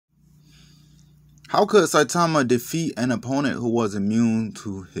How could Saitama defeat an opponent who was immune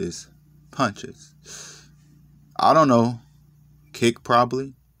to his punches? I don't know. Kick,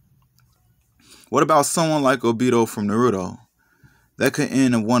 probably. What about someone like Obito from Naruto? That could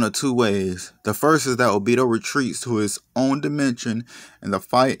end in one of two ways. The first is that Obito retreats to his own dimension and the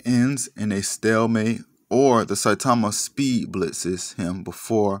fight ends in a stalemate, or the Saitama speed blitzes him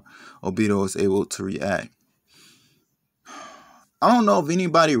before Obito is able to react. I don't know if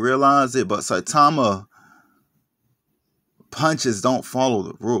anybody realized it, but Saitama punches don't follow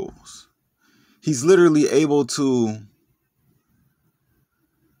the rules. He's literally able to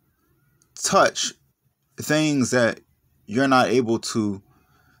touch things that you're not able to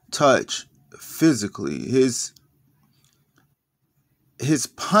touch physically. His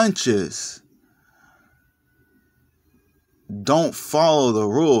punches don't follow the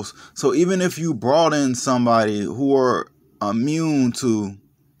rules. So even if you brought in somebody who are immune to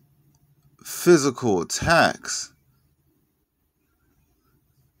physical attacks,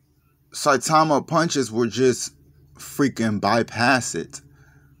 Saitama punches will just freaking bypass it.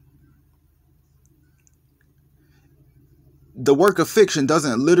 The work of fiction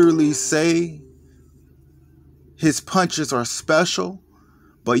doesn't literally say his punches are special,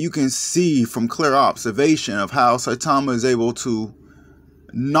 but you can see from clear observation of how Saitama is able to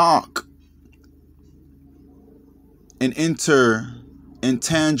knock and enter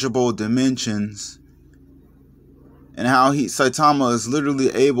intangible dimensions, and how Saitama is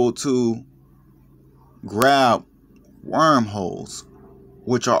literally able to grab wormholes,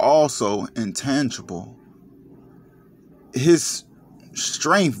 which are also intangible. His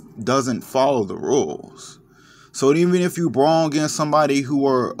strength doesn't follow the rules. So even if you brawl against somebody who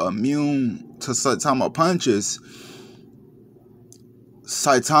are immune to Saitama punches,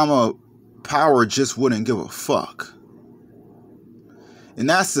 Saitama power just wouldn't give a fuck. And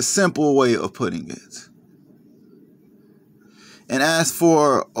that's the simple way of putting it. And as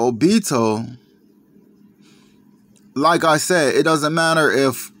for Obito, like I said, it doesn't matter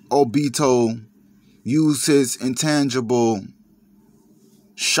if Obito used his intangible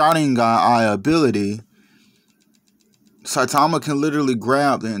Sharingan Eye ability. Saitama can literally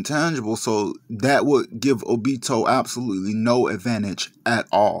grab the intangible, so that would give Obito absolutely no advantage at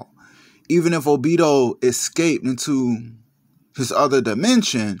all. Even if Obito escaped into his other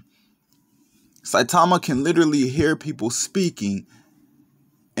dimension, Saitama can literally hear people speaking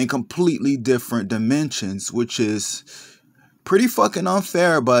in completely different dimensions, which is pretty fucking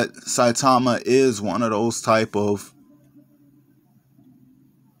unfair, but Saitama is one of those type of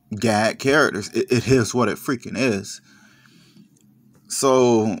gag characters. It is what it freaking is.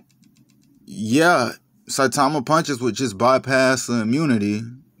 So, yeah, Saitama punches would just bypass the immunity,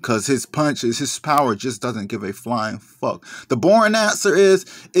 because his punches, his power just doesn't give a flying fuck. The boring answer is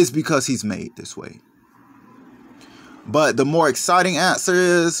because he's made this way. But the more exciting answer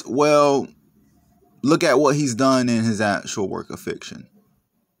is, well, look at what he's done in his actual work of fiction.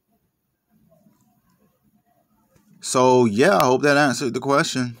 So, yeah, I hope that answered the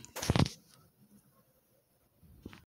question.